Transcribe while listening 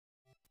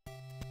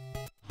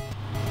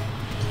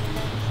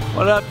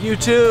What up,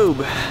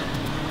 YouTube?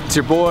 It's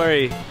your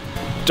boy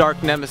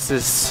Dark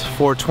Nemesis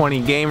 420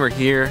 Gamer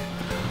here,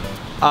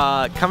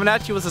 coming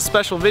at you with a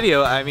special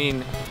video. I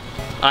mean,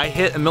 I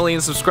hit 1 million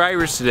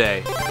subscribers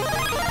today.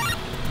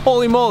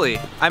 Holy moly!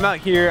 I'm out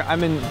here.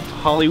 I'm in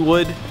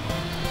Hollywood,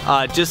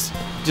 just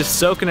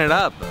soaking it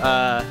up.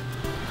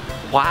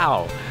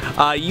 Wow!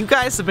 You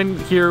guys have been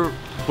here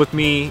with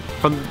me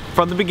from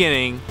the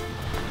beginning,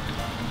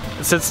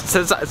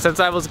 since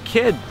I was a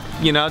kid.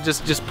 You know,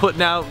 just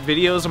putting out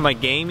videos of my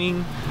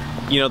gaming.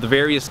 You know, the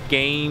various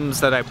games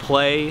that I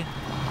play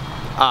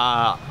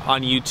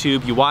on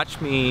YouTube. You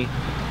watch me,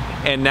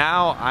 and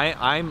now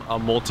I'm a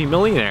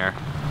multi-millionaire,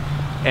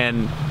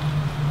 and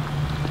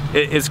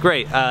it's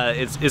great.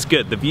 It's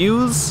good. The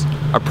views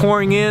are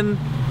pouring in.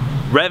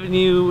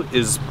 Revenue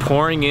is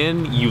pouring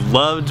in. You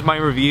loved my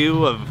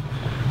review of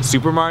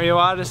Super Mario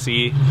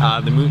Odyssey,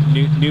 the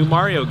new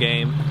Mario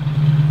game.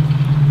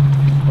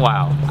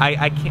 Wow,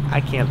 I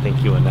can't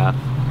thank you enough.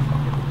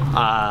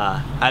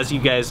 As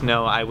you guys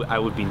know, I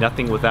would be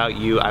nothing without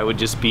you. I would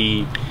just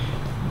be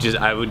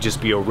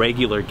a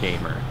regular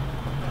gamer.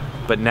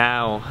 But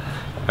now,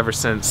 ever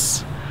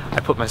since I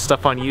put my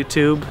stuff on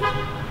YouTube,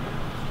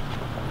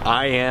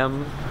 I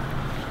am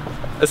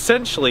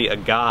essentially a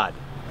god.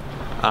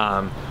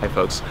 Hi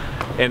folks,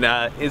 and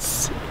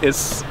it's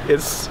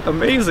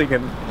amazing,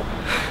 and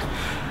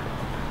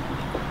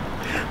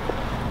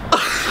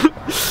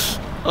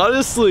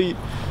honestly,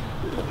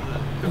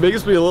 it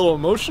makes me a little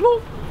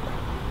emotional.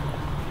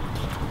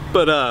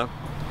 But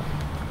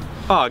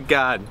oh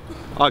god,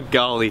 oh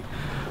golly,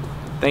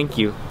 thank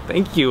you,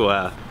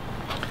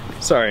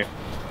 sorry,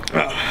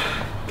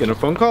 getting a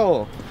phone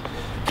call.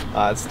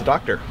 It's the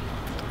doctor.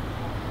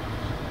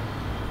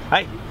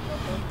 Hi,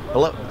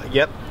 hello,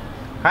 yep,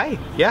 hi,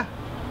 yeah,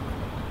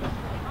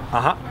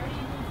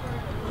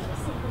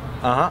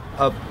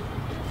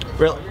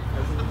 really,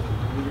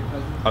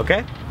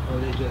 okay,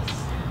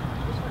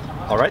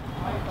 all right,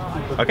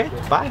 okay,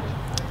 bye.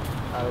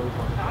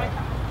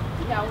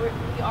 Yeah, we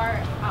are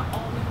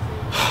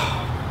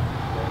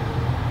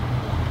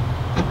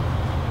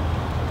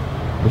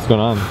What's going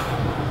on?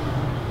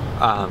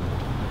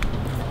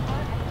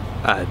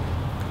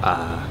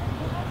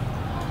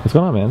 What's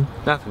going on, man?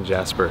 Nothing,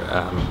 Jasper.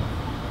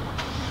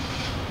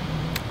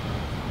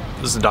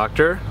 This is the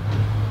doctor.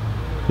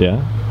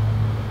 Yeah?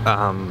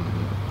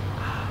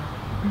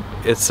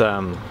 It's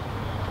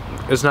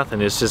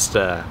nothing. It's just,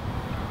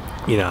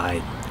 you know,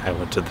 I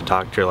went to the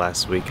doctor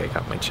last week. I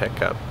got my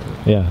checkup.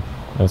 Yeah,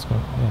 that's cool.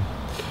 Yeah.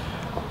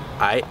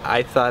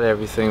 I thought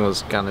everything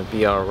was gonna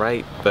be all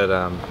right, but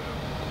I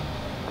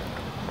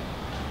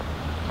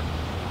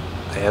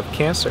have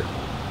cancer.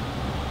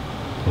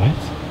 What?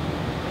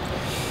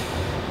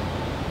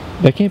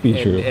 That can't be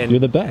true. And you're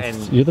the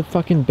best. You're the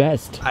fucking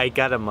best. I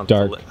got a month.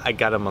 Dark. I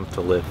got a month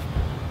to live.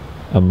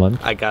 A month?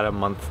 I got a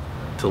month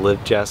to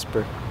live,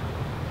 Jasper.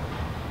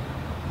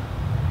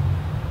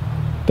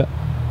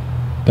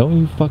 Don't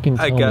you fucking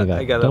tell me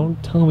that.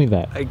 Don't tell me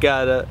that. I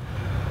gotta.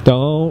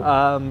 Don't.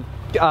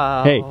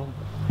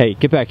 Hey,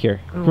 get back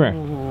here. Come here.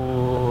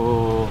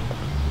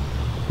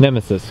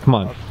 Nemesis, come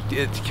on.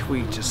 Can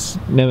we just...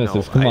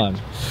 Nemesis, no, come on.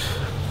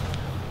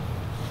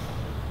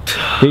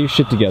 Get your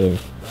shit together.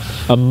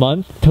 A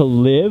month to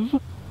live?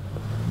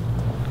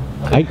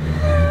 I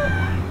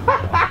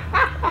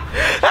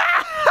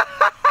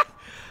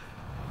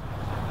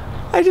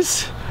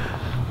just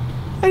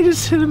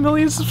hit 1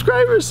 million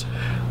subscribers.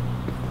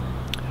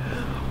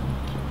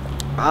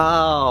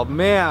 Oh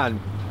man.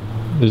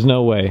 There's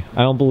no way.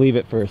 I don't believe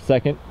it for a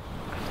second.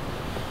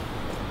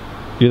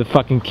 You're the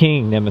fucking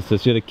king,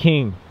 Nemesis. You're the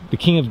king. The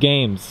king of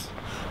games.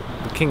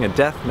 The king of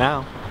death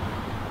now.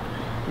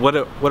 What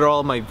are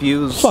all my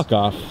views? Fuck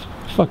off.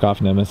 Fuck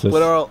off, Nemesis.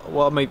 What are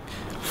all my...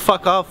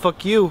 Fuck off,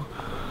 fuck you.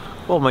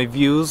 Well, my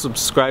views,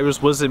 subscribers,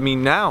 what does it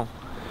mean now?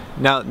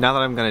 Now that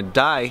I'm gonna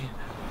die.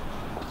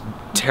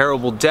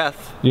 Terrible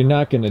death. You're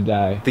not gonna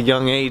die. The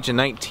young age of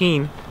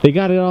 19. They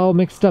got it all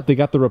mixed up. They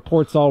got the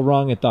reports all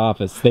wrong at the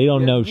office. They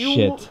don't know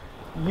shit.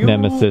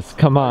 Nemesis,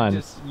 come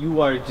on.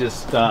 You are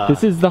just.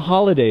 This is the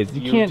holidays.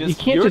 You can't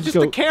just go. You're just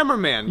the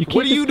cameraman.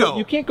 What do you know?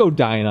 You can't go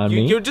dying on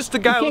me. You're just the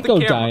guy with the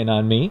camera. You can't go dying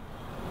on me.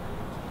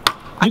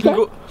 I can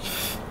go.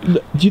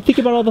 Do you think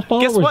about all the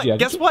followers you have?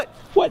 Guess what?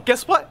 What?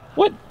 Guess what?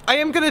 What? I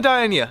am gonna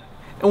die on you.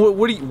 And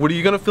what are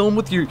you gonna film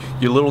with your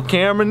little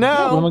camera now?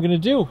 Yeah, what am I gonna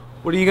do?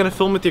 What are you gonna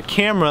film with your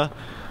camera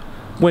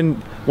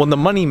when the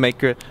money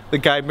maker, the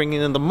guy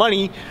bringing in the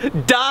money,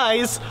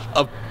 dies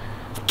of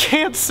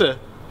cancer?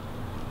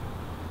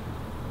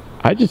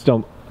 I just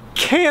don't.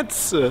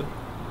 Cancer.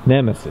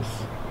 Nemesis.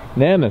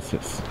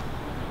 Nemesis.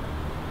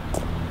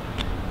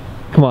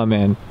 Come on,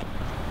 man.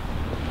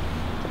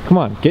 Come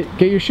on, get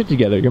your shit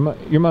together. You're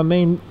my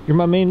main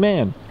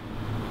man.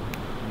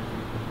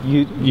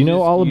 You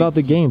know all about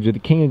the games. You're the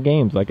king of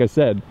games, like I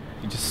said.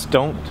 You just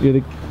don't.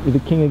 You're the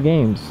king of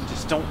games.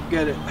 Just don't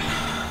get it.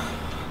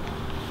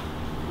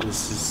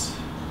 This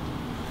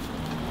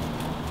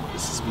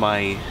is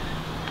my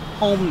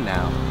home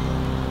now.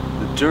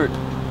 The dirt.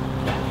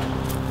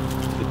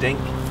 The dank.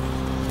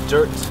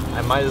 dirt,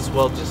 I might as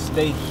well just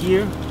stay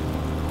here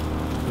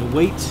and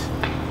wait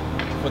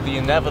for the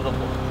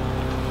inevitable.